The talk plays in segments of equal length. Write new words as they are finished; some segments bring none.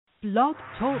Blog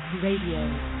Talk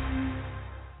Radio.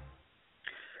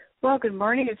 Well, good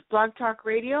morning. It's Blog Talk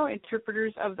Radio,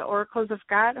 Interpreters of the Oracles of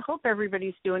God. I hope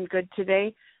everybody's doing good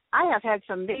today. I have had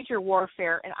some major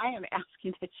warfare, and I am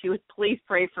asking that you would please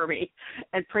pray for me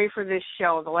and pray for this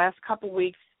show. The last couple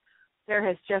weeks, there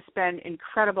has just been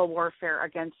incredible warfare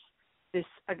against this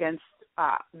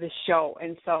show.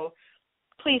 And so,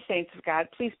 please, saints of God,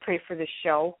 please pray for this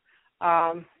show.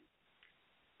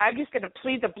 I'm just going to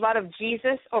plead the blood of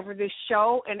Jesus over this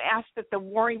show and ask that the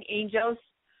warring angels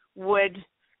would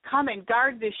come and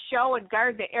guard this show and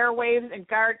guard the airwaves and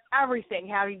guard everything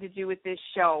having to do with this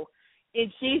show.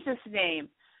 In Jesus' name.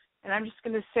 And I'm just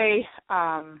going to say,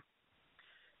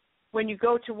 when you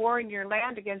go to war in your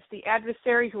land against the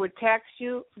adversary who attacks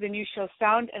you, then you shall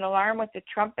sound an alarm with the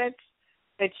trumpet,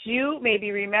 that you may be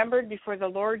remembered before the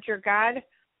Lord your God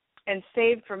and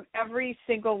saved from every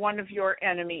single one of your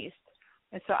enemies.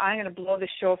 And so I'm going to blow the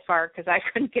shofar because I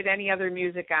couldn't get any other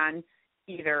music on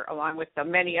either, along with the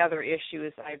many other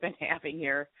issues I've been having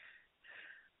here.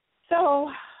 So,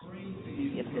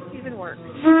 if this even works.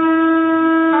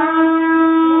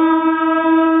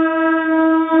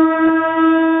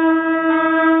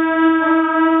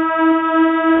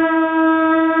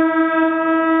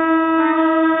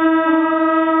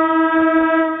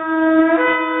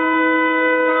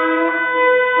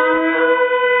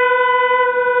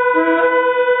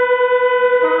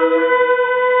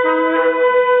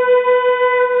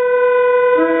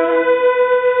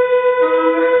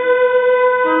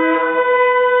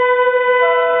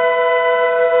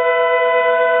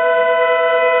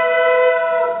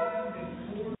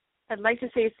 I'd like to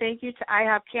say thank you to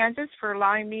IHOP Kansas for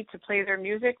allowing me to play their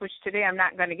music, which today I'm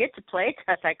not going to get to play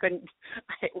because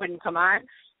it wouldn't come on.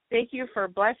 Thank you for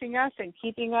blessing us and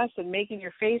keeping us and making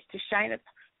your face to shine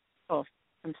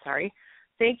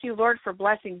Thank you, Lord, for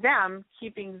blessing them,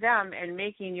 keeping them, and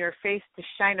making your face to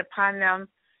shine upon them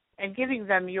and giving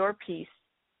them your peace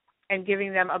and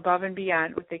giving them above and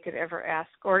beyond what they could ever ask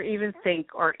or even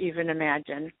think or even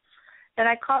imagine. And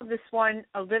I call this one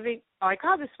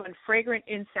Fragrant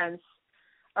Incense,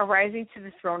 arising to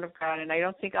the throne of God. And I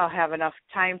don't think I'll have enough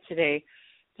time today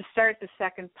to start the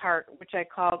second part, which I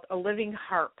called A Living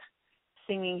Harp,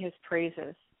 Singing His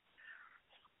Praises.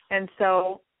 And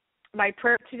so my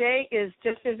prayer today is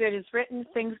just as it is written,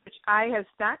 things which eye has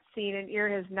not seen and ear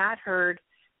has not heard,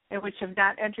 and which have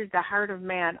not entered the heart of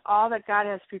man, all that God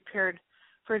has prepared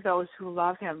for those who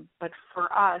love him. But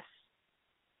for us,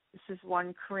 this is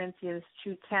 1 Corinthians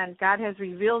 2:10. God has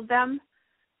revealed them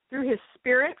through his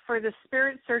Spirit, for the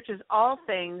Spirit searches all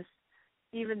things,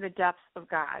 even the depths of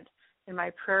God. And my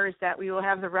prayer is that we will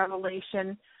have the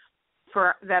revelation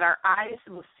that our eyes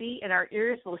will see and our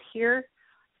ears will hear.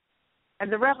 And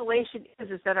the revelation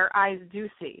is that our eyes do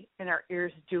see and our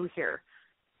ears do hear.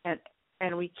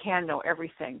 And we can know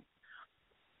everything.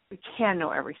 We can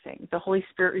know everything. The Holy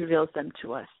Spirit reveals them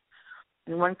to us.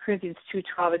 In 1 Corinthians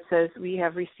 2:12, it says, we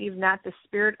have received not the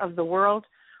spirit of the world,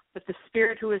 but the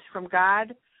Spirit who is from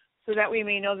God, so that we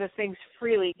may know the things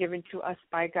freely given to us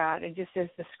by God. And just as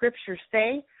the Scriptures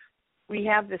say, we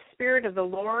have the Spirit of the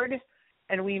Lord,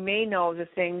 and we may know the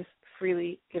things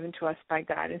freely given to us by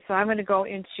God. And so I'm going to go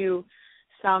into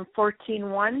Psalm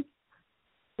 14:1,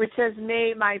 which says,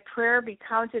 may my prayer be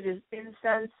counted as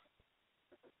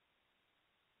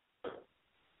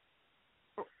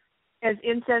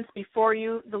incense before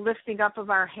you, the lifting up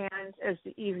of our hands as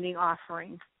the evening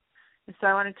offering. And so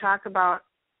I want to talk about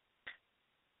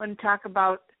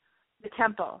the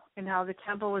temple and how the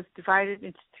temple was divided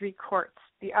into 3 courts.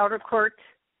 The outer court,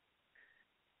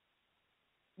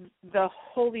 the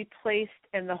holy place,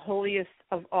 and the holiest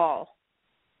of all.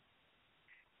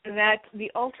 And that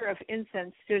the altar of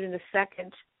incense stood in the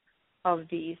second of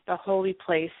these, the holy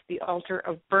place, the altar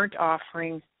of burnt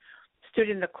offering, stood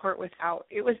in the court without.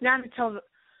 It was not until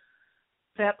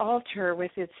that altar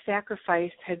with its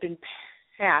sacrifice had been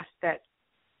passed that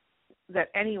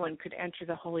anyone could enter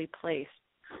the holy place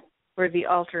where the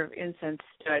altar of incense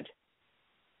stood.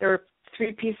 There were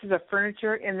 3 pieces of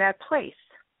furniture in that place: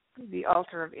 the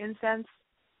altar of incense,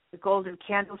 the golden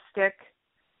candlestick,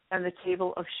 and the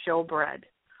table of showbread.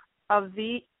 Of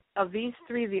these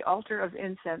 3, the altar of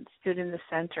incense stood in the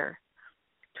center.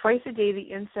 Twice a day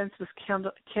the incense was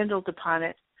kindled upon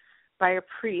it by a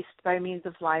priest by means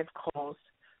of live coals,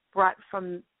 brought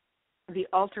from the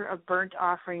altar of burnt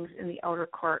offerings in the outer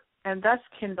court, and thus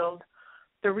kindled,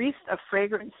 the wreaths of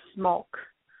fragrant smoke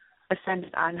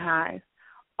ascended on high.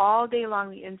 All day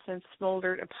long the incense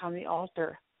smoldered upon the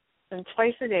altar, and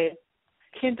twice a day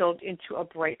kindled into a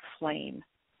bright flame.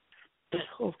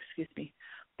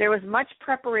 There was much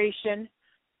preparation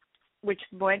which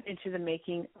went into the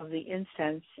making of the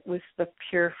incense with the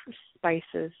pure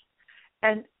spices.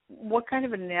 And what kind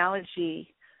of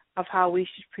analogy of how we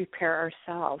should prepare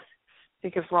ourselves?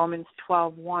 Think of Romans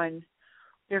 12:1.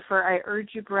 Therefore, I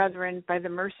urge you, brethren, by the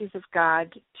mercies of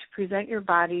God, to present your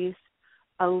bodies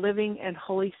a living and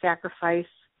holy sacrifice,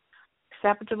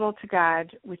 acceptable to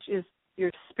God, which is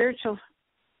your spiritual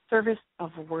service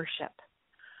of worship.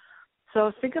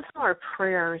 So think of how our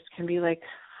prayers can be like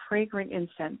fragrant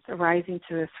incense arising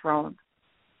to the throne.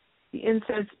 The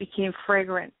incense became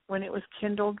fragrant when it was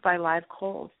kindled by live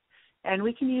coals. And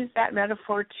we can use that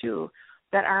metaphor too,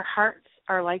 that our hearts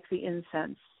are like the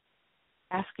incense,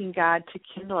 asking God to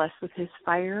kindle us with his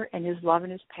fire and his love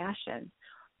and his passion.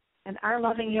 And our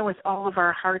loving him with all of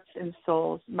our hearts and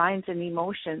souls, minds and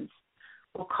emotions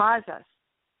will cause that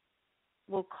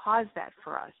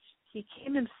for us. He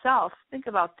came himself, think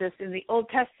about this, in the Old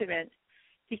Testament,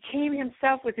 he came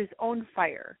himself with his own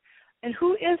fire. And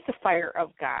who is the fire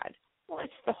of God? Well,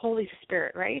 it's the Holy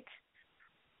Spirit, right?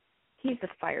 He's the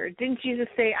fire. Didn't Jesus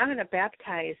say, I'm going to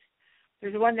baptize?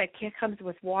 There's one that comes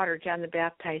with water. John the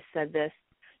Baptist said this.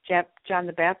 John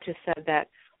the Baptist said that.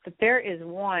 But there is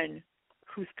one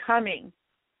who's coming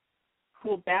who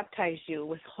will baptize you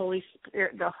with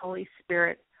the Holy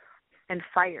Spirit and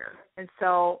fire. And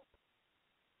so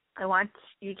I want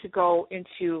you to go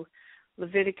into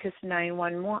Leviticus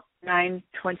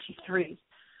 9:23.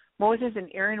 Moses and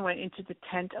Aaron went into the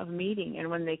tent of meeting, and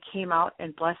when they came out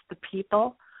and blessed the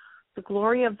people, the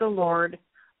glory of the Lord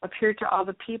appeared to all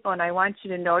the people. And I want you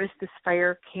to notice this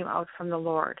fire came out from the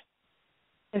Lord.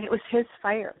 And it was his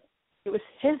fire. It was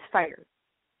his fire.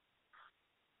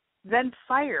 Then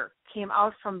fire came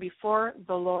out from before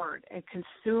the Lord and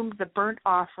consumed the burnt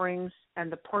offerings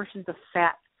and the portions of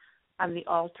fat on the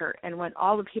altar. And when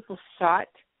all the people saw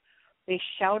it, they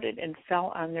shouted and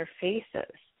fell on their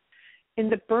faces. In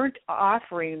the burnt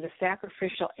offering, the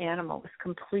sacrificial animal was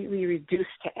completely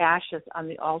reduced to ashes on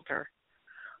the altar.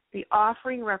 The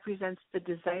offering represents the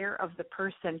desire of the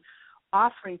person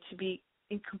offering to be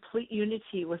in complete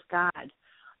unity with God.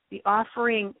 The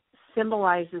offering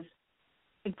symbolizes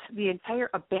the entire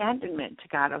abandonment to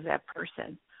God of that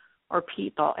person or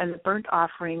people, and the burnt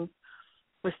offering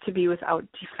was to be without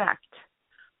defect.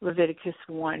 Leviticus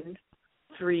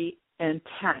 1:3 and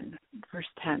 10, verse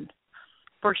 10.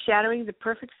 Foreshadowing the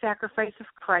perfect sacrifice of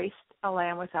Christ, a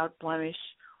lamb without blemish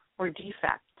or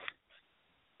defect.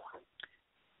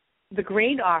 The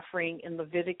grain offering in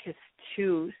Leviticus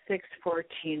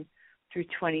 2:6-14 through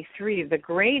 23, the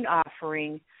grain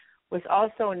offering was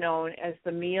also known as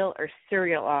the meal or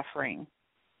cereal offering.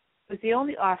 It was the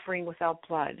only offering without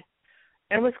blood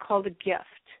and was called a gift.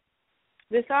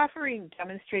 This offering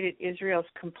demonstrated Israel's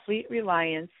complete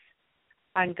reliance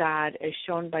on God as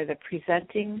shown by the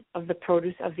presenting of the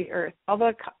produce of the earth.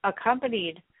 Although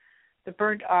accompanied the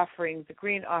burnt offering, the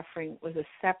grain offering was a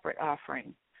separate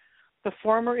offering. The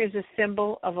former is a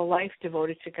symbol of a life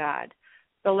devoted to God.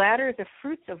 The latter, the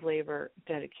fruits of labor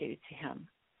dedicated to him.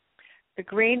 The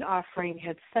grain offering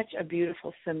had such a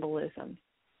beautiful symbolism.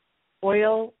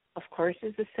 Oil, of course,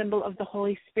 is a symbol of the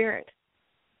Holy Spirit.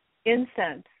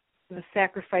 Incense, the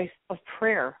sacrifice of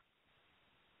prayer.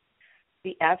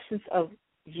 The absence of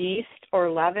yeast or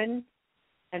leaven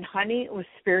and honey was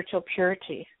spiritual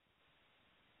purity.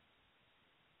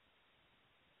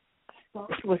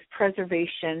 It was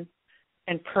preservation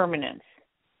and permanence.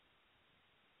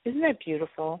 Isn't that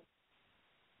beautiful?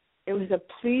 It was a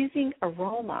pleasing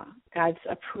aroma, God's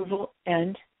approval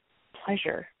and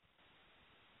pleasure.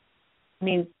 I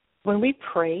mean, when we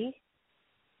pray,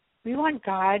 we want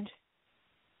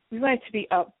it to be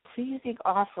a pleasing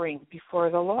offering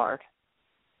before the Lord.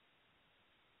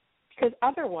 Because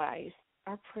otherwise,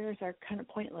 our prayers are kind of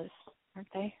pointless,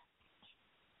 aren't they?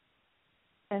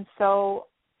 And so,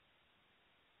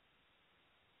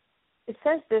 it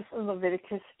says this in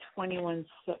Leviticus 21:6.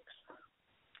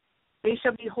 They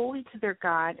shall be holy to their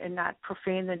God and not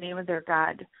profane the name of their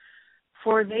God,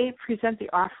 for they present the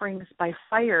offerings by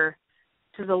fire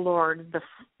to the Lord,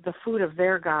 the food of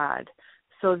their God,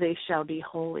 so they shall be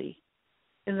holy.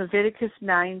 In Leviticus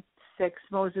 9:6,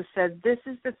 Moses said, this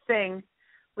is the thing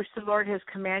which the Lord has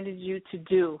commanded you to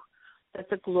do, that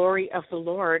the glory of the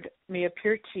Lord may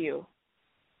appear to you.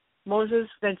 Moses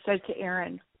then said to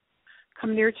Aaron,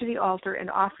 come near to the altar and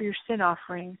offer your sin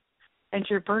offering and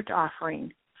your burnt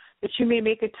offering, that you may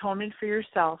make atonement for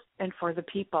yourself and for the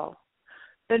people.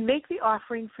 Then make the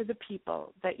offering for the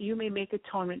people, that you may make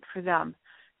atonement for them,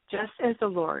 just as the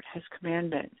Lord has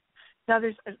commanded. Now,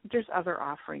 there's other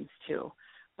offerings too,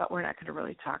 but we're not going to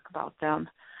really talk about them.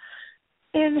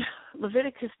 In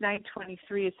Leviticus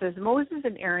 9:23, it says, Moses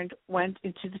and Aaron went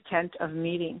into the tent of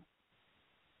meeting.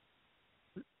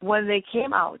 When they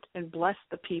came out and blessed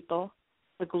the people,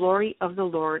 the glory of the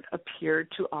Lord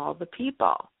appeared to all the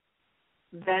people.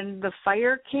 Then the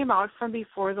fire came out from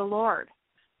before the Lord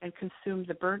and consumed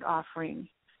the burnt offering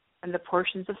and the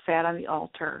portions of fat on the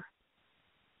altar.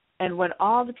 And when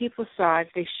all the people saw it,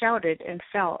 they shouted and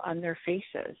fell on their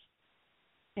faces.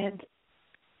 And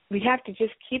we have to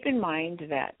just keep in mind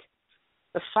that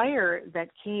the fire that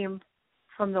came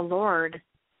from the Lord,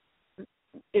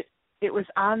 it was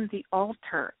on the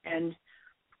altar, and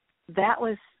that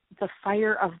was the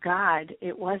fire of God.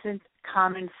 It wasn't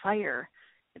common fire.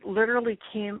 It literally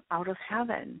came out of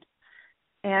heaven.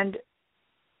 And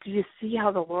do you see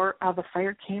how the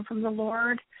fire came from the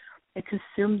Lord? It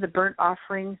consumed the burnt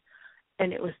offering,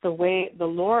 and it was the way the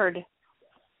Lord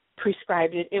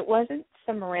prescribed it. It wasn't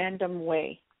some random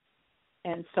way.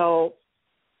 And so,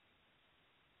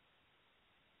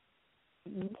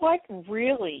 what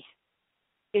really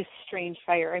is strange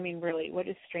fire? I mean, really, what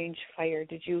is strange fire?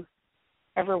 Did you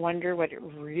ever wonder what it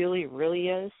really, really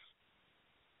is?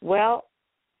 Well,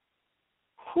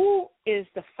 who is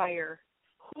the fire?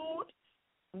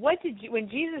 When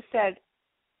Jesus said,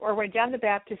 or when John the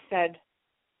Baptist said,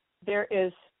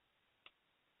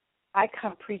 I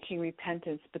come preaching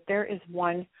repentance, but there is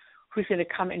one who's going to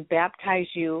come and baptize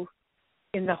you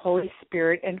in the Holy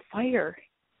Spirit and fire.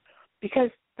 Because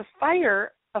the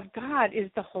fire of God is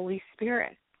the Holy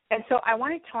Spirit. And so I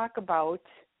want to talk about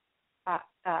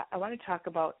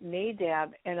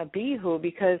Nadab and Abihu,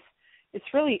 because it's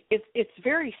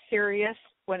very serious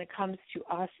when it comes to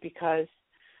us, because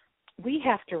we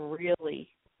have to really,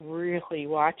 really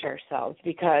watch ourselves,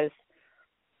 because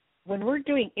when we're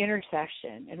doing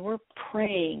intercession and we're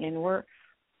praying and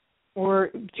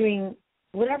we're doing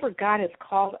whatever God has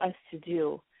called us to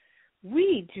do,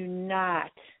 we do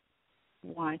not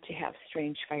want to have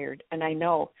strange fire, and I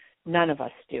know none of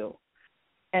us do.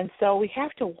 And so we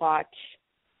have to watch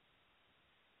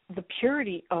the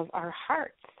purity of our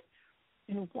hearts.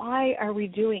 And why are we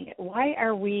doing it? Why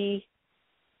are we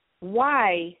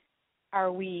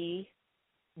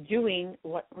doing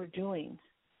what we're doing?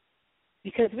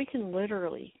 Because we can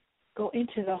literally go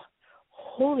into the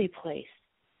holy place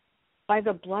by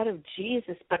the blood of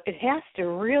Jesus, but it has to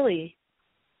really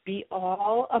be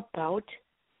all about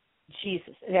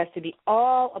Jesus. It has to be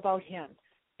all about Him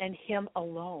and Him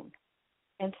alone.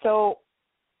 And so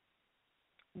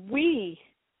we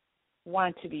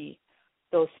want to be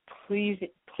those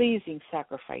pleasing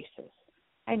sacrifices.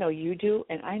 I know you do,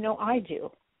 and I know I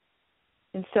do.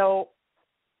 And so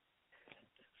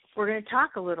we're going to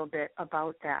talk a little bit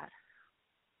about that.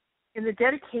 In the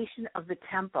dedication of the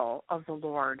temple of the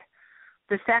Lord,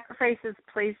 the sacrifices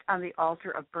placed on the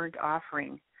altar of burnt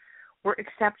offering were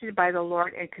accepted by the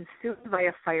Lord and consumed by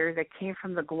a fire that came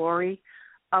from the glory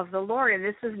of the Lord. And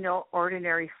this was no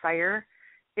ordinary fire.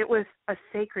 It was a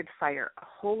sacred fire, a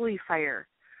holy fire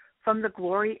from the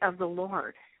glory of the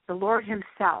Lord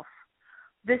Himself.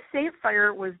 This same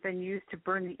fire was then used to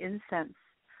burn the incense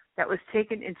that was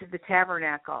taken into the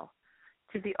tabernacle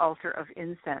to the altar of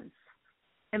incense.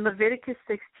 In Leviticus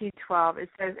 16:12, it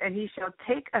says, "And he shall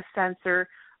take a censer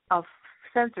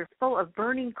full of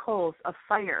burning coals of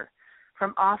fire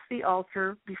from off the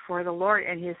altar before the Lord,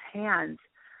 and his hands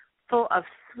full of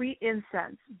sweet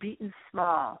incense beaten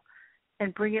small,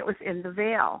 and bring it within the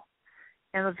veil."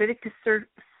 And Leviticus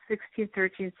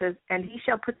 16:13 says, "And he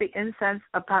shall put the incense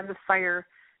upon the fire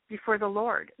before the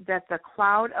Lord, that the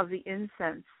cloud of the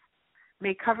incense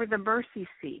may cover the mercy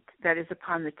seat that is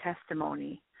upon the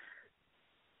testimony,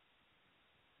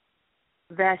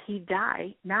 that he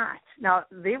die not." Now,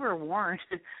 they were warned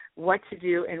what to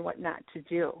do and what not to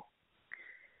do.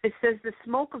 It says, "The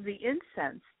smoke of the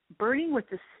incense, burning with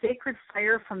the sacred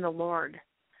fire from the Lord,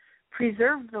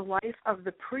 preserved the life of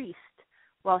the priest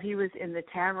while he was in the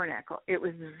tabernacle." It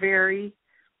was very,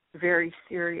 very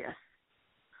serious,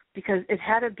 because it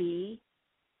had to be,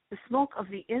 the smoke of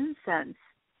the incense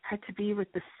had to be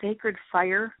with the sacred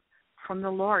fire from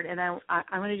the Lord. And I'm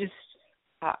going to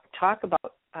just talk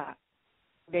about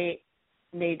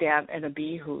Nadab and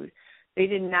Abihu. They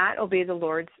did not obey the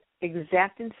Lord's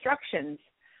exact instructions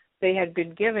they had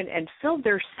been given and filled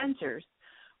their censers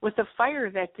with a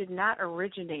fire that did not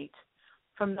originate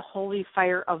from the holy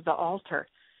fire of the altar.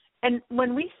 And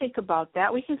when we think about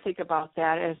that, we can think about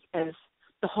that as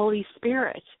the Holy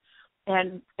Spirit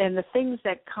and the things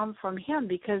that come from Him,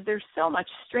 because there's so much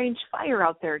strange fire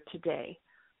out there today.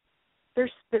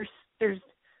 There's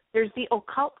the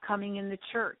occult coming in the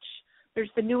church.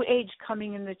 There's the New Age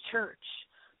coming in the church.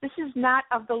 This is not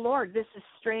of the Lord. This is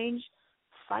strange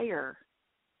fire.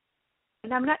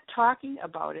 And I'm not talking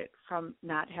about it from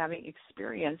not having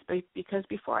experience, but because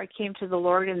before I came to the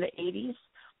Lord in the 80s,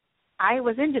 I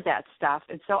was into that stuff.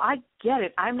 And so I get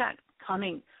it. I'm not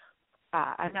talking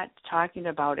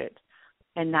about it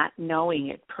and not knowing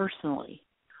it personally.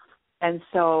 And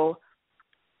so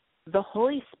the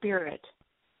Holy Spirit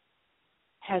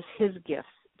has his gifts.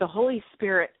 The Holy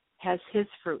Spirit has his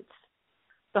fruits.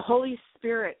 The Holy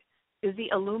Spirit is the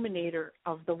illuminator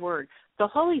of the Word. The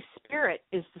Holy Spirit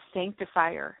is the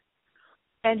sanctifier.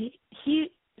 And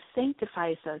he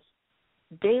sanctifies us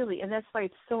daily. And that's why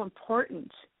it's so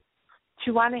important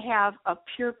to want to have a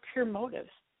pure motives,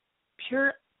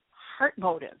 pure heart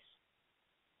motives.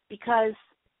 Because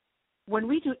when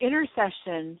we do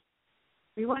intercession,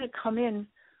 we want to come in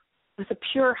with a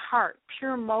pure heart,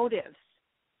 pure motives.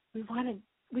 We want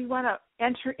to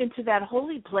enter into that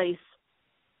holy place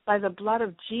by the blood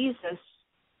of Jesus.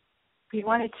 We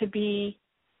want it to be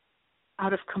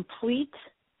out of complete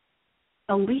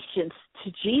allegiance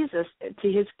to Jesus,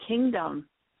 to his kingdom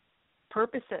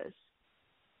purposes.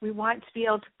 We want to be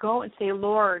able to go and say,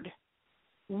 Lord,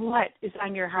 what is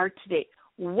on your heart today?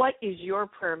 What is your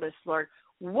purpose, Lord?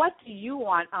 What do you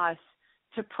want us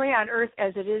to pray on earth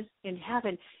as it is in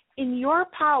heaven, in your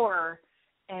power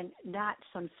and not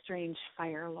some strange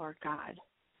fire, Lord God?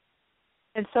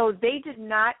 And so they did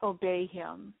not obey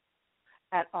him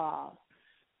at all.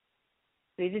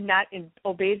 They did not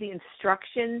obey the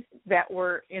instructions that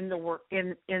were in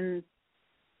the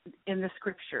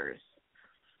scriptures,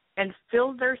 and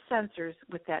filled their censers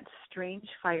with that strange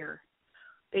fire.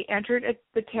 They entered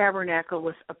the tabernacle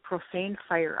with a profane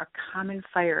fire, a common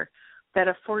fire that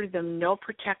afforded them no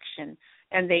protection,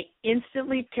 and they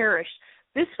instantly perished.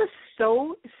 This was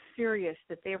so serious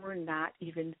that they were not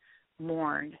even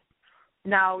mourned.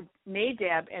 Now,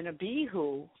 Nadab and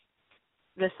Abihu,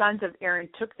 the sons of Aaron,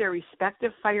 took their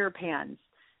respective fire pans,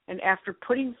 and after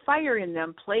putting fire in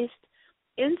them, placed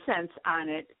incense on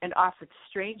it and offered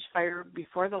strange fire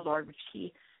before the Lord, which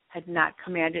he had not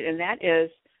commanded. And that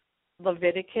is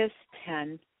Leviticus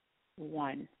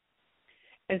 10:1.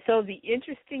 And so the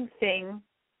interesting thing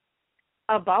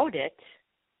about it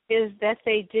is that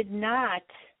they did not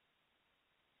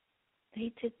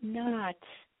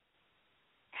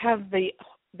have the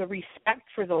respect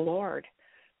for the Lord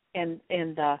and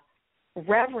the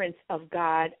reverence of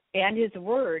God and his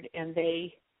word, and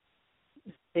they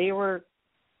were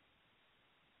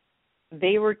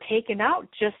taken out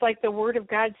just like the word of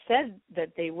God said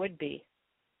that they would be.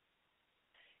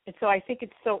 And so I think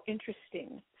it's so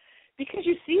interesting because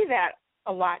you see that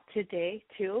a lot today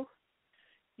too.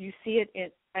 You see it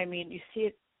in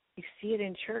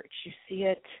church. You see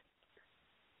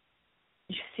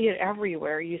it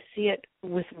everywhere. You see it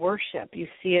with worship. You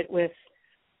see it with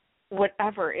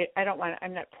whatever.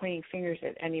 I'm not pointing fingers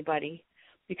at anybody,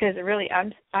 because really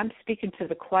I'm speaking to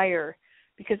the choir,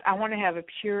 because I want to have a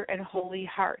pure and holy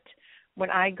heart when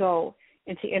I go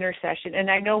into intercession. And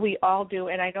I know we all do,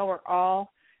 and I know we're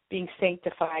all being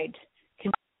sanctified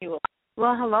continually.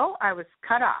 Well, hello, I was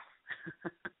cut off.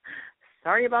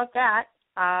 Sorry about that.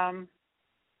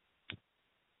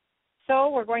 So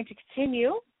we're going to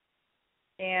continue,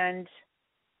 and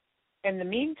in the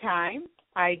meantime,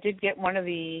 I did get one of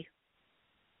the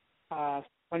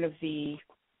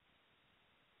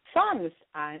songs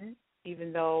on,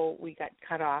 even though we got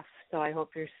cut off. So I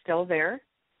hope you're still there.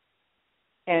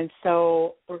 And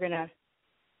so we're going to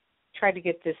try to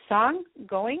get this song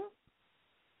going.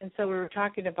 And so we were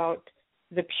talking about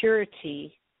the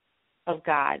purity of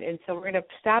God. And so we're going to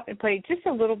stop and play just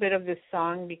a little bit of this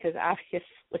song, because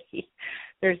obviously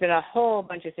there's been a whole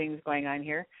bunch of things going on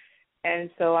here. And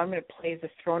so I'm going to play the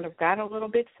Throne of God a little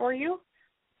bit for you,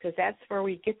 because that's where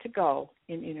we get to go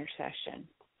in intercession.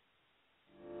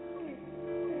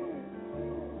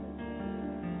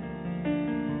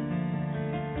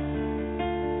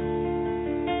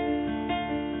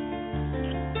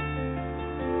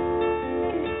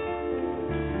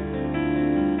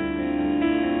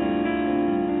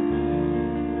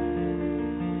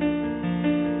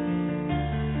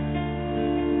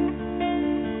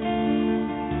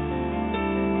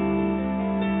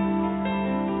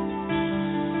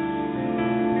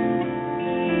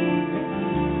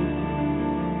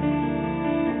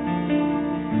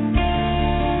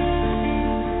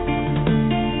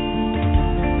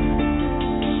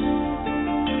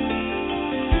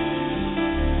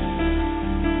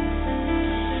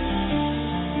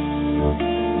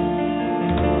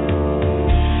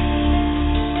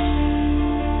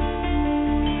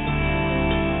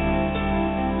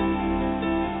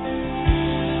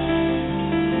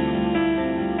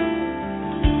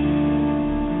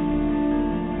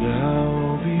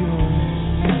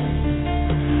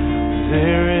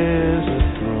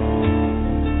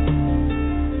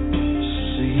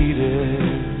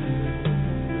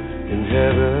 in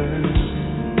heaven.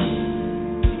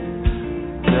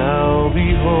 Now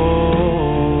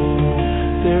behold,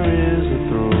 there is a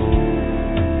throne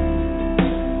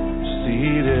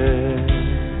seated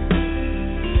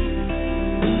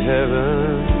in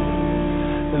heaven,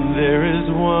 and there is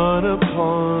one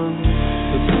upon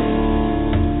the throne.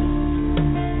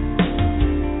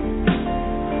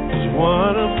 There's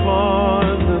one upon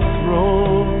the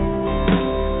throne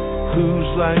who's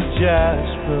like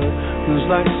jasper, who's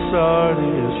like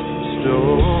sardius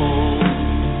stone.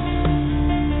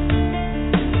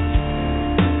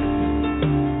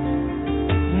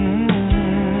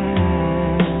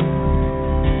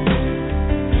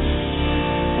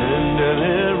 And an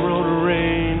emerald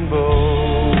rainbow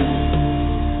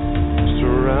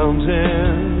surrounds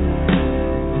him.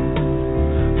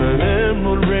 An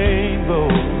emerald rainbow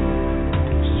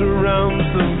surrounds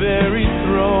the very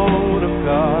throne of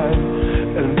God,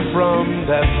 and from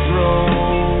that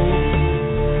throne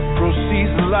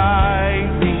proceeds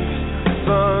lightnings,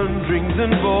 thunderings,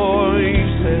 and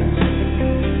voices.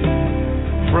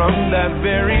 From that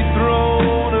very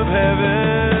throne of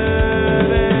heaven,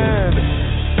 and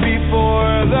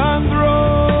before the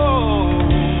throne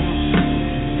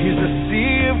is a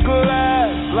sea of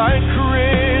glass like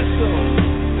crystal.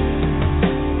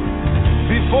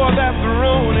 Before that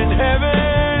throne in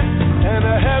heaven, and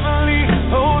a heavenly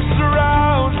host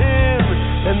surround him,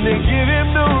 and they give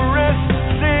him no rest,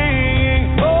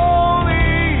 saying,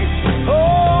 holy,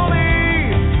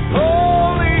 holy,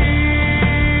 holy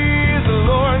is the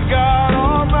Lord God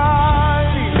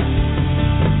Almighty,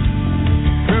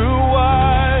 who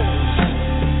was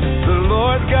the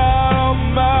Lord God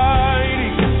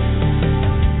Almighty,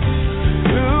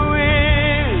 who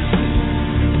is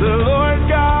the Lord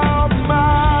God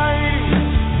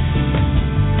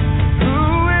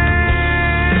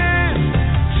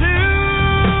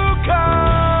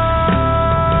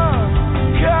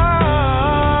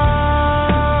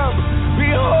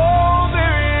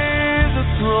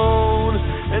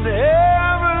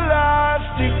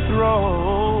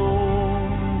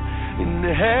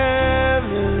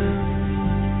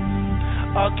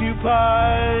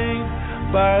occupied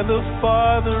by the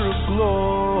Father of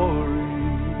glory.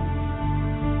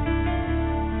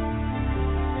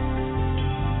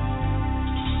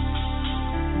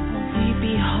 We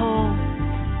behold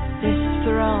this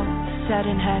throne set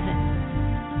in heaven.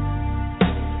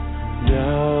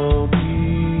 Now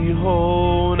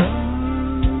behold,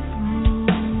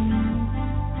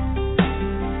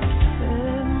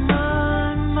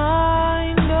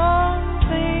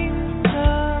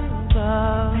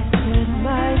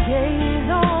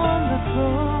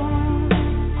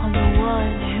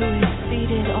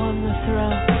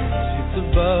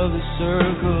 above the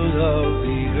circle of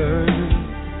the earth,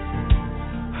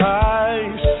 I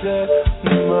set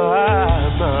my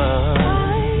mind.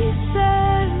 I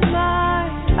set my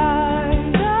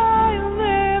eyes, I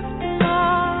lift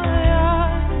my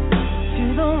eyes to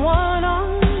the one on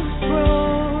the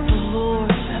throne, the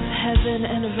Lord of heaven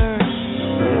and of earth.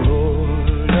 The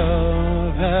Lord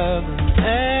of heaven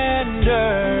and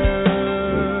earth.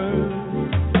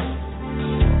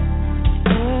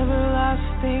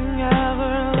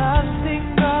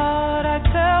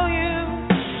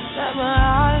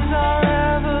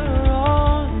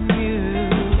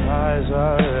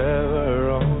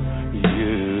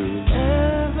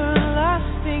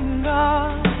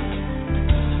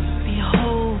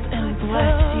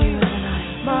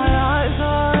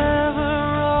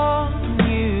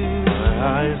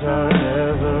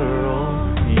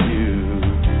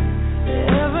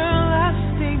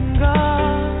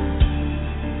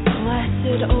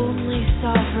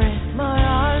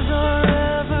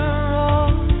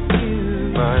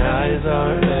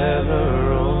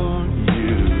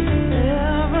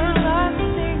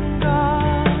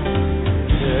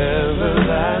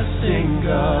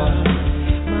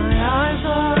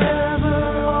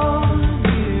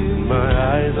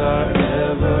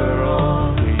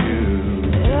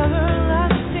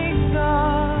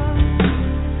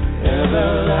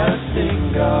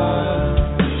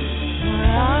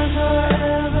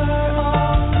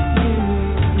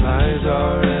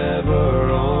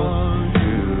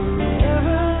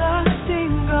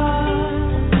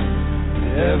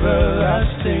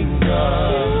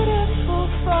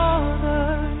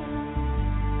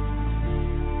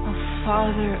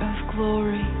 Father of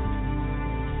glory,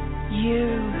 you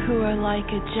who are like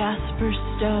a jasper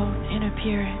stone in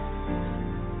appearance,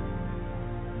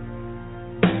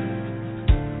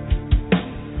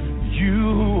 you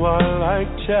who are like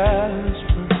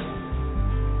jasper,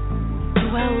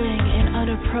 dwelling in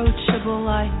unapproachable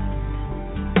light,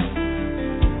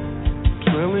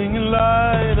 dwelling in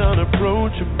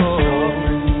unapproachable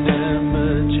and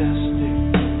majestic.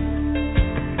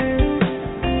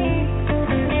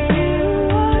 You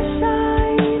are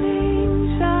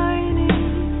shining,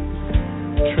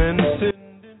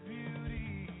 transcendent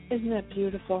beauty. Isn't that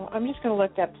beautiful? I'm just going to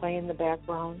let that play in the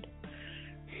background.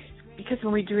 Because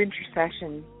when we do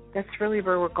intercession, that's really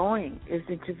where we're going, is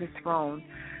into the throne.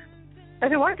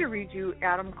 And I wanted to read you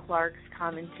Adam Clark's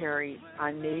commentary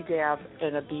on Nadab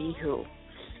and Abihu.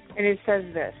 And it says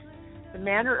this: the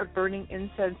manner of burning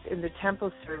incense in the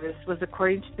temple service was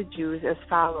according to the Jews as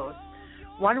follows.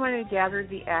 One went and gathered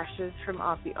the ashes from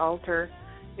off the altar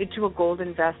into a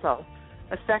golden vessel.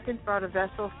 A second brought a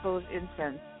vessel full of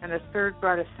incense, and a third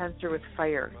brought a censer with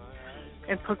fire,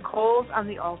 and put coals on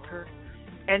the altar.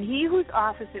 And he whose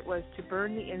office it was to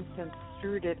burn the incense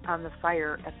strewed it on the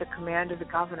fire at the command of the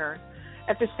governor.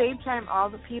 At the same time, all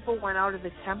the people went out of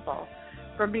the temple,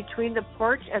 from between the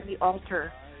porch and the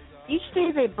altar. Each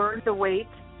day they burned the weight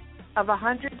of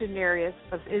 100 denarius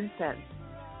of incense,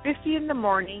 50 in the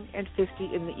morning and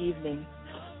 50 in the evening.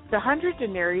 The 100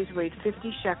 denarii weighed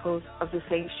 50 shekels of the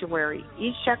sanctuary,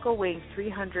 each shekel weighing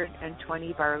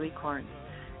 320 barley corns.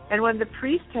 And when the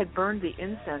priest had burned the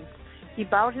incense, he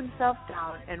bowed himself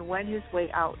down and went his way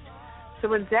out. So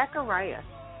when Zacharias,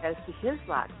 as to his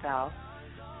lot fell,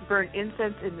 burned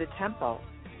incense in the temple,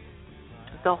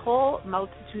 the whole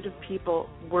multitude of people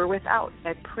were without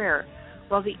at prayer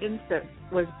while the incense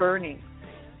was burning.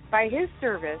 By his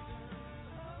service,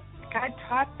 God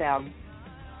taught them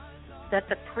that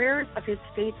the prayers of his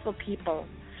faithful people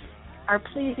are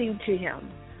pleasing to him,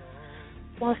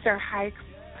 whilst our high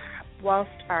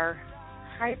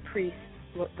priest,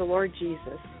 the Lord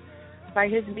Jesus, by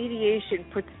his mediation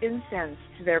puts incense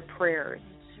to their prayers.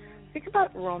 Think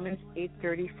about Romans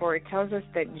 8:34. It tells us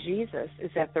that Jesus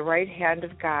is at the right hand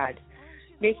of God,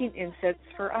 making incense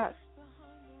for us.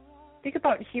 Think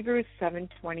about Hebrews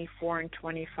 7:24 and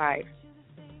 25.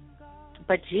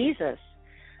 But Jesus,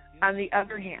 on the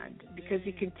other hand, because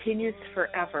he continues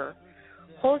forever,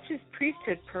 holds his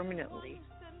priesthood permanently.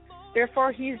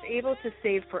 Therefore, he is able to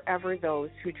save forever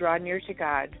those who draw near to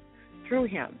God through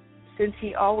him, since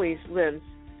he always lives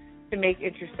to make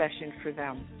intercession for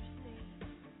them.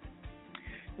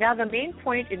 Now, the main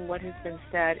point in what has been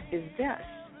said is this.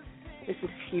 This is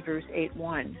Hebrews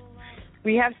 8:1.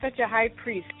 We have such a high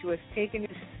priest who has taken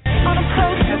his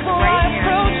Unapproachable, I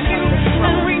approach you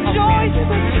and rejoice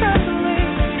with trembling.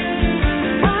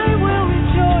 I will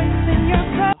rejoice in your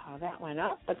presence. How that went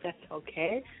up, but that's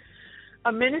okay.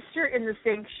 A minister in the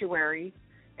sanctuary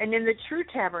and in the true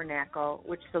tabernacle,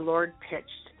 which the Lord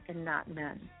pitched, and not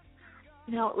men.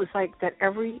 You know, it was like that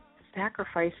every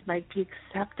sacrifice might be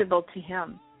acceptable to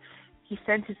him. He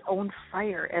sent his own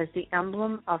fire as the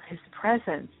emblem of his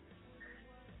presence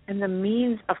and the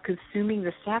means of consuming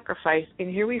the sacrifice. And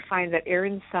here we find that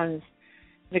Aaron's sons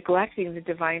neglecting the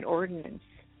divine ordinance,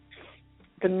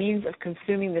 the means of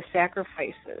consuming the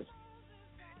sacrifices,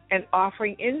 and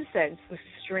offering incense was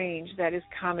strange, that is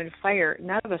common fire,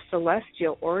 not of a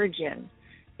celestial origin.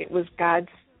 It was God's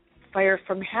fire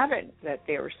from heaven that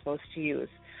they were supposed to use.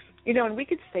 You know, and we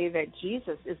could say that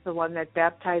Jesus is the one that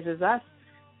baptizes us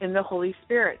in the Holy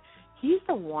Spirit. He's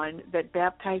the one that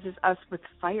baptizes us with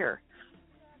fire.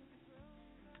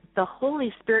 The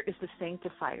Holy Spirit is the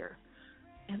sanctifier.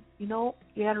 And, you know,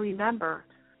 you got to remember,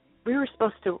 they were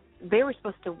supposed to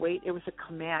wait. It was a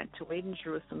command to wait in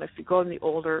Jerusalem, if you go in the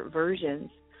older versions,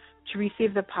 to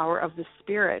receive the power of the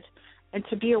Spirit and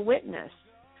to be a witness.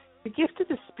 The gift of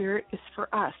the Spirit is for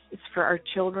us. It's for our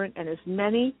children and as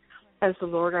many as the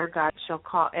Lord our God shall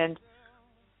call. And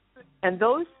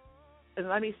those, and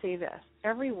let me say this,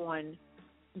 everyone,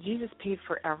 Jesus paid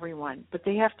for everyone, but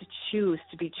they have to choose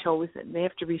to be chosen. They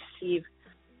have to receive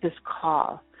this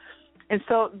call. And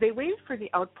so they waited for the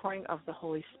outpouring of the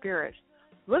Holy Spirit,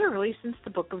 literally since the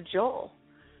book of Joel.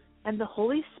 And the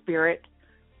Holy Spirit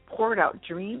poured out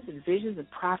dreams and visions and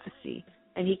prophecy,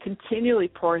 and he continually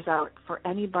pours out for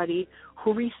anybody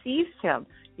who receives him.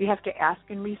 You have to ask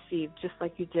and receive, just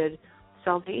like you did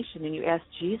salvation, and you ask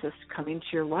Jesus to come into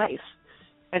your life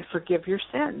and forgive your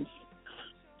sins.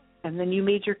 And then you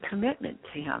made your commitment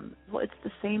to him. Well, it's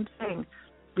the same thing.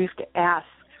 We have to ask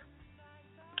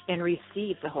and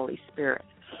receive the Holy Spirit.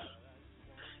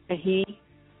 And he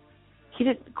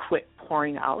didn't quit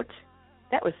pouring out.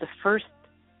 That was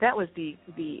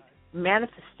the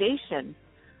manifestation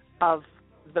of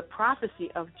the prophecy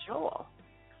of Joel.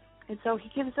 And so he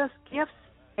gives us gifts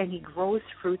and he grows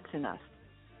fruits in us.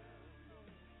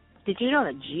 Did you know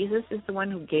that Jesus is the one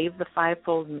who gave the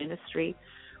fivefold ministry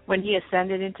when he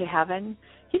ascended into heaven?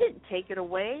 He didn't take it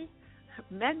away.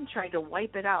 Men tried to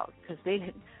wipe it out because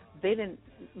they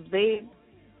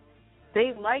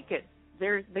They like it.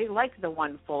 They like the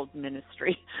one-fold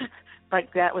ministry, but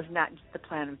that was not the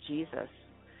plan of Jesus.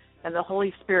 And the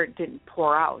Holy Spirit didn't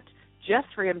pour out just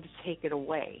for him to take it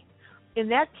away. In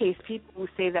that case, people who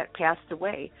say that passed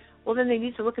away, well, then they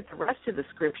need to look at the rest of the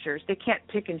scriptures. They can't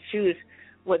pick and choose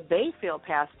what they feel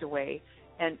passed away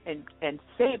and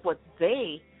say what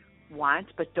they want,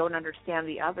 but don't understand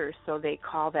the others, so they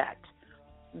call that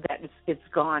it's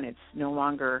gone, it's no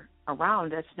longer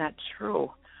around. That's not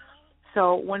true.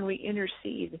 So when we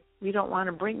intercede, we don't want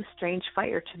to bring strange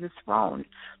fire to the throne.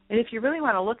 And if you really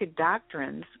want to look at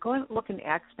doctrines, go and look in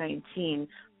Acts 19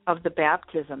 of the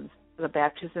baptisms, the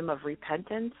baptism of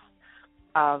repentance,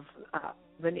 of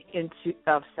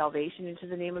salvation into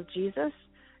the name of Jesus,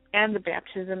 and the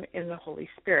baptism in the Holy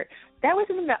Spirit. That was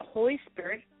when that Holy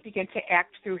Spirit began to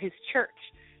act through his church.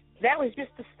 That was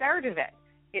just the start of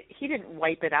it. He didn't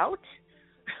wipe it out.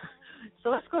 So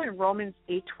let's go to Romans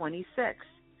 8:26.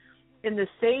 In the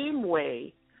same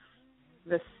way,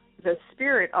 the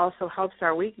Spirit also helps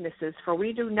our weaknesses, for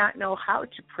we do not know how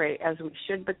to pray as we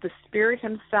should, but the Spirit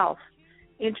himself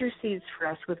intercedes for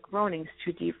us with groanings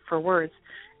too deep for words.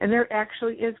 And there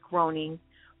actually is groaning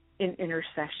in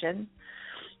intercession.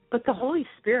 But the Holy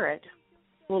Spirit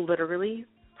will literally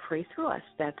pray through us.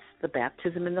 That's the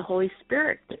baptism in the Holy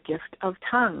Spirit, the gift of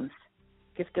tongues,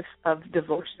 gift of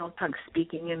devotional tongues,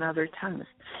 speaking in other tongues.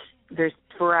 There's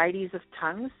varieties of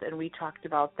tongues, and we talked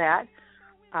about that.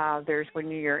 There's when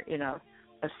you're in a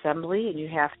assembly and you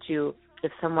have to,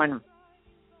 if someone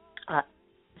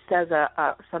says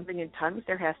something in tongues,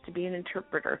 there has to be an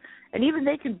interpreter. And even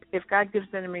they can, if God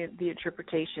gives them the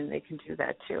interpretation, they can do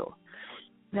that too.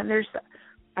 Then there's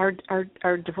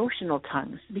our devotional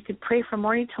tongues. We could pray from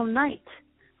morning till night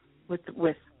with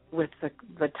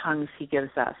the tongues he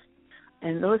gives us.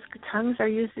 And those tongues are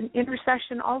used in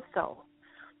intercession also.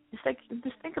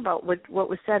 Just think about what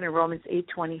was said in Romans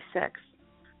 8:26.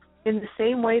 In the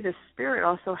same way, the Spirit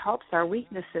also helps our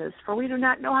weaknesses, for we do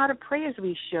not know how to pray as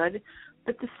we should,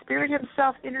 but the Spirit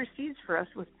himself intercedes for us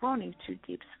with groanings too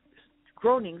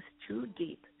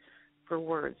deep for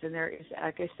words. And there is,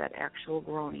 like I said, actual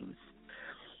groanings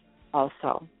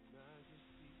also.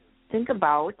 Think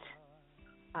about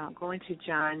going to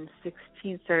John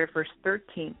 16, start at verse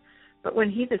 13. But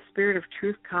when he, the Spirit of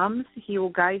truth, comes, he will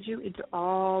guide you into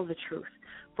all the truth.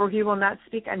 For he will not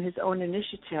speak on his own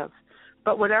initiative,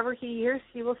 but whatever he hears,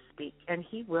 he will speak, and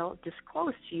he will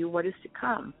disclose to you what is to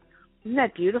come. Isn't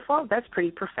that beautiful? That's pretty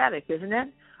prophetic, isn't it?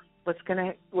 What's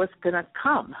gonna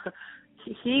come?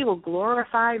 He will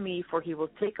glorify me, for he will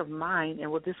take of mine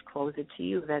and will disclose it to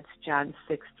you. That's John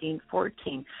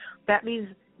 16:14. That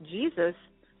means Jesus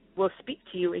will speak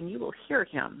to you, and you will hear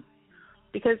him.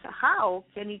 Because how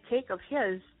can he take of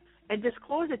his and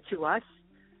disclose it to us?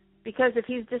 Because if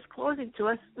he's disclosing to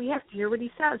us, we have to hear what he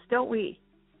says, don't we?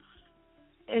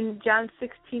 In John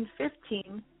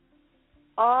 16:15,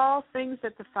 all things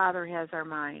that the Father has are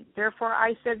mine. Therefore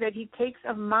I said that he takes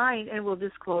of mine and will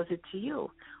disclose it to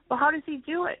you. Well, how does he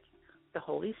do it? The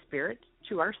Holy Spirit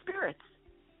to our spirits.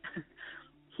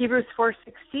 Hebrews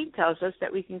 4:16 tells us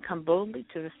that we can come boldly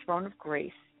to the throne of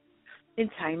grace in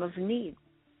time of need.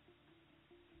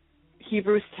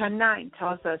 Hebrews 10:9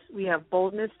 tells us we have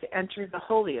boldness to enter the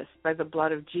holiest by the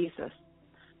blood of Jesus.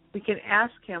 We can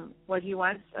ask him what he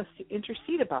wants us to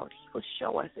intercede about. He will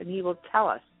show us and he will tell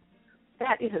us.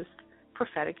 That is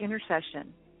prophetic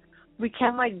intercession. We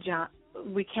can, like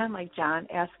John,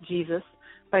 ask Jesus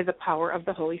by the power of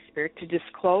the Holy Spirit to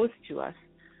disclose to us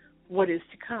what is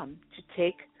to come, to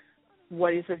take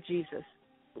what is of Jesus.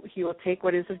 He will take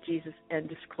what is of Jesus and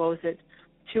disclose it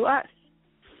to us.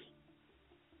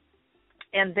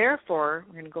 And therefore,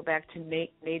 we're going to go back to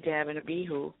Nadab and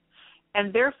Abihu,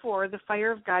 and therefore the fire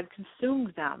of God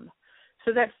consumed them.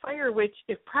 So that fire which,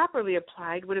 if properly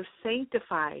applied, would have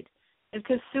sanctified and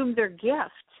consumed their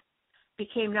gift,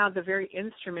 became now the very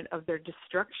instrument of their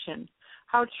destruction.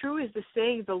 How true is the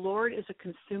saying, the Lord is a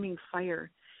consuming fire.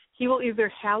 He will either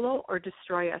hallow or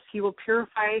destroy us. He will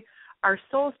purify our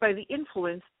souls by the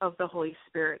influence of the Holy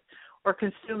Spirit, or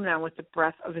consume them with the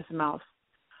breath of his mouth.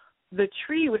 The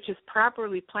tree which is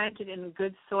properly planted in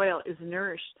good soil is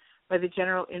nourished by the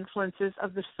general influences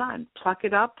of the sun. Pluck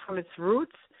it up from its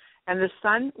roots, and the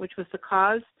sun, which was the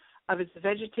cause of its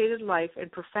vegetated life and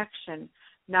perfection,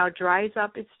 now dries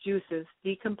up its juices,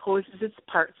 decomposes its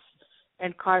parts,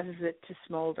 and causes it to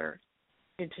smolder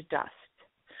into dust.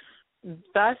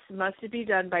 Thus must it be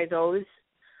done by those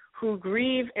who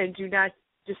grieve and do not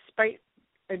despite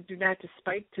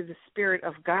to the Spirit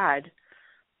of God.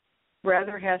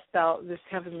 Rather hast thou this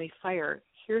heavenly fire.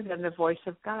 Hear then the voice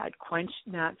of God. Quench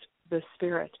not the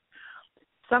Spirit.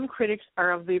 Some critics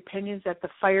are of the opinions that the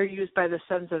fire used by the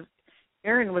sons of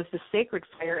Aaron was the sacred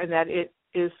fire, and that it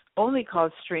is only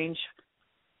called strange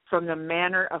from the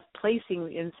manner of placing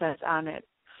the incense on it.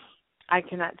 I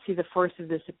cannot see the force of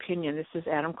this opinion. This is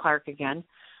Adam Clark again,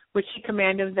 which he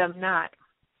commanded them not.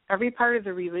 Every part of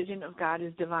the religion of God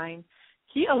is divine.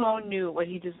 He alone knew what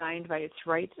he designed by its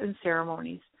rites and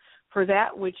ceremonies. For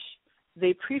that which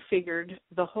they prefigured,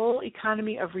 the whole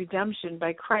economy of redemption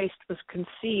by Christ was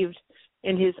conceived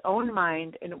in his own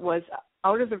mind and was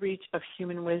out of the reach of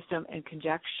human wisdom and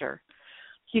conjecture.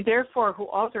 He therefore, who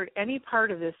altered any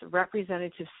part of this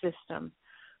representative system,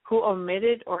 who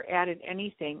omitted or added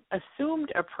anything,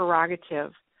 assumed a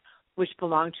prerogative which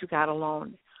belonged to God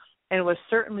alone, and was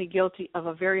certainly guilty of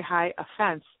a very high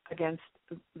offense against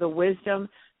the wisdom,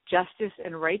 justice,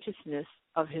 and righteousness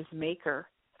of his Maker.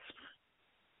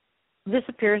 This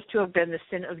appears to have been the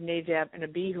sin of Nadab and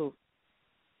Abihu,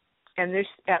 and this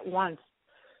at once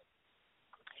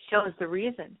shows the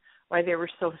reason why they were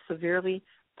so severely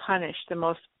punished. The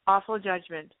most awful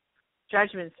judgments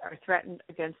are threatened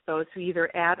against those who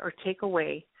either add or take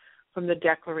away from the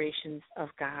declarations of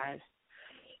God.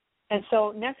 And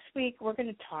so next week we're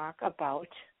going to talk about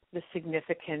the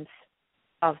significance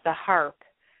of the harp,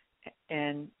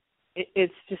 and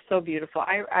it's just so beautiful.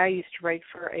 I used to write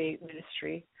for a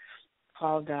ministry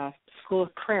called School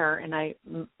of Prayer, and I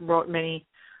wrote many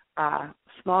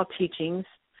small teachings.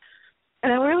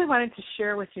 And I really wanted to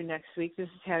share with you next week, this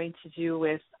is having to do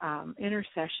with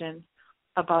intercession,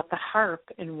 about the harp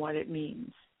and what it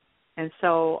means. And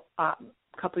so a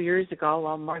couple years ago,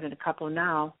 well, more than a couple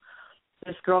now,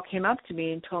 this girl came up to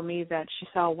me and told me that she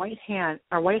saw a white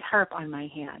harp on my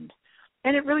hand.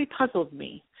 And it really puzzled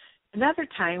me. Another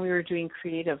time we were doing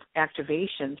creative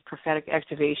activations, prophetic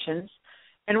activations,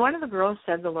 and one of the girls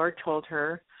said the Lord told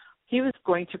her he was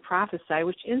going to prophesy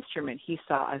which instrument he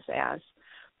saw us as.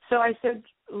 So I said,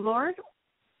 Lord,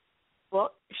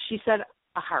 well, she said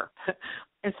a harp.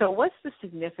 And so what's the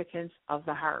significance of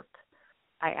the harp?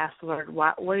 I asked the Lord,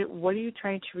 what are you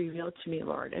trying to reveal to me,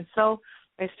 Lord? And so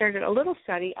I started a little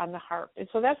study on the harp. And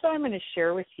so that's what I'm going to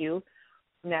share with you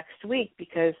next week,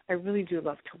 because I really do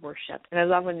love to worship. And I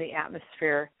love when the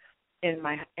atmosphere in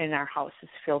our house is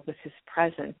filled with his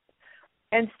presence.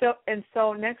 And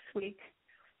so next week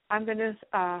I'm going to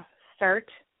start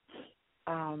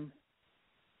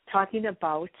talking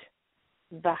about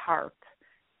the harp.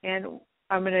 And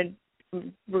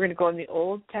we're going to go in the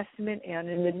Old Testament and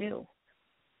in the New.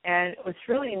 And what's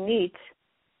really neat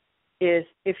is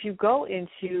if you go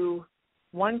into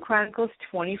 1 Chronicles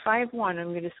 25:1,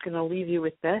 I'm just going to leave you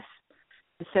with this.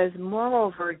 It says,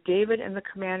 moreover, David and the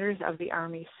commanders of the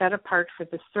army set apart for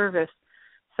the service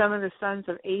some of the sons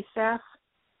of Asaph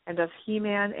and of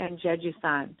Heman and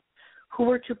Jeduthun, who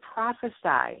were to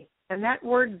prophesy. And that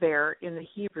word there in the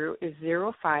Hebrew is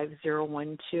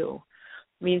 05012.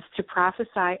 Means to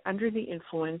prophesy under the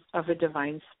influence of a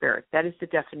divine spirit. That is the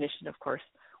definition, of course,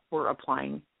 we're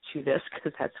applying to this,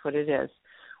 because that's what it is.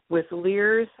 With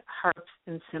lyres, harps,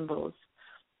 and cymbals.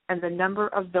 And the number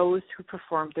of those who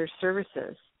performed their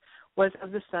services was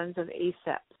of the sons of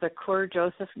Asaph, Zakur,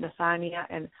 Joseph, Nathaniah,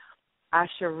 and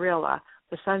Asherillah.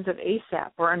 The sons of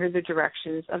Asaph were under the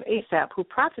directions of Asaph, who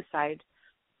prophesied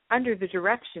under the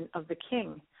direction of the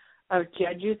king. Of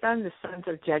Jeduthun, the sons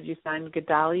of Jeduthun,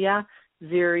 Gedaliah,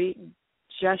 Zeri,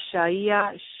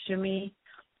 Jeshaiah, Shimi,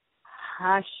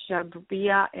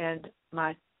 Hashabiah, and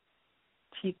Matithiah.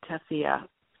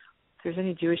 If there's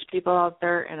any Jewish people out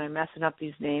there and I'm messing up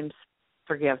these names,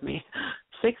 forgive me.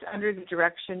 6 under the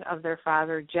direction of their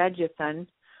father Jeduthun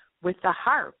with the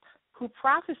harp, who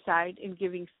prophesied in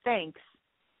giving thanks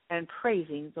and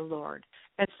praising the Lord.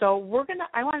 And so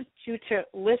I want you to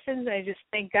listen. I just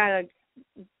thank God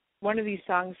one of these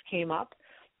songs came up.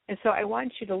 And so I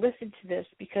want you to listen to this,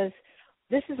 because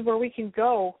this is where we can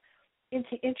go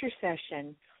into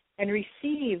intercession and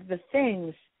receive the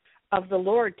things of the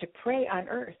Lord to pray on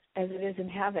earth as it is in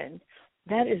heaven.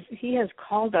 That is, he has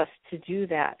called us to do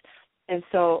that. And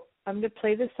so I'm going to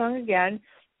play this song again.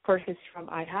 Of course, it's from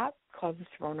IHOP, called The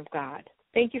Throne of God.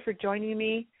 Thank you for joining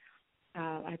me.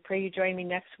 I pray you join me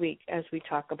next week as we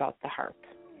talk about the harp.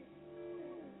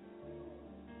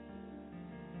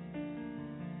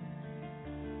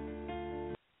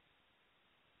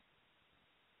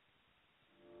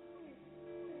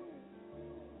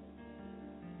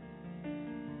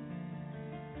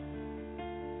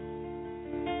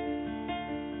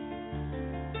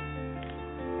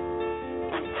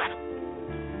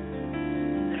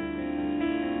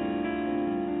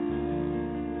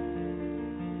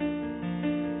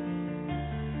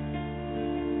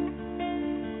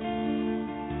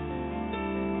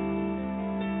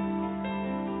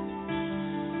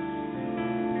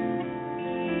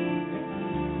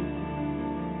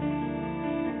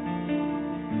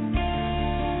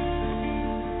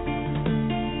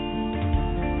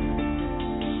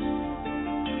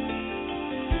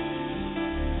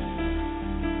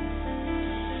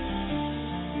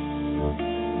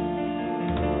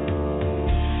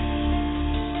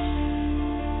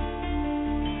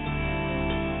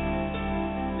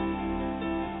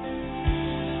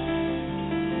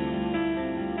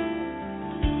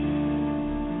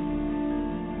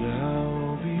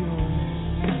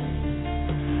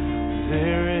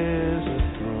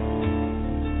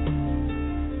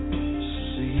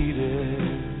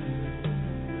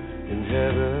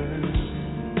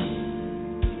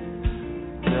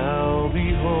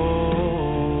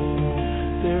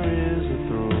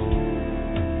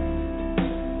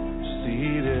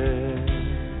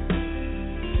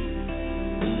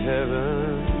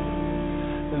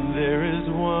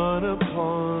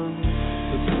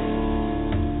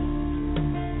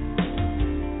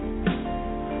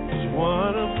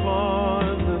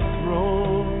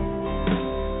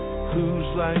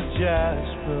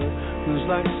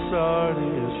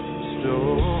 hardest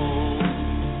stone.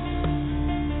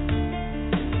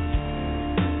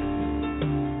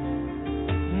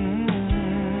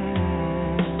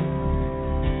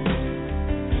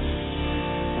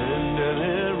 And an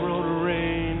emerald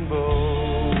rainbow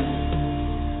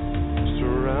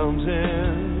surrounds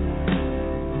him.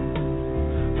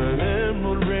 An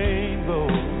emerald rainbow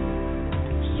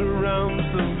surrounds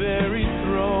the very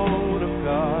throne of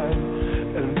God,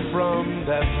 and from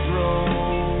that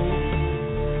throne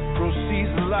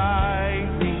proceeds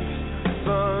lightnings,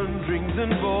 thunderings,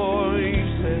 and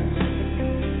voices.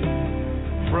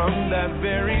 From that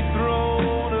very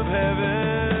throne of heaven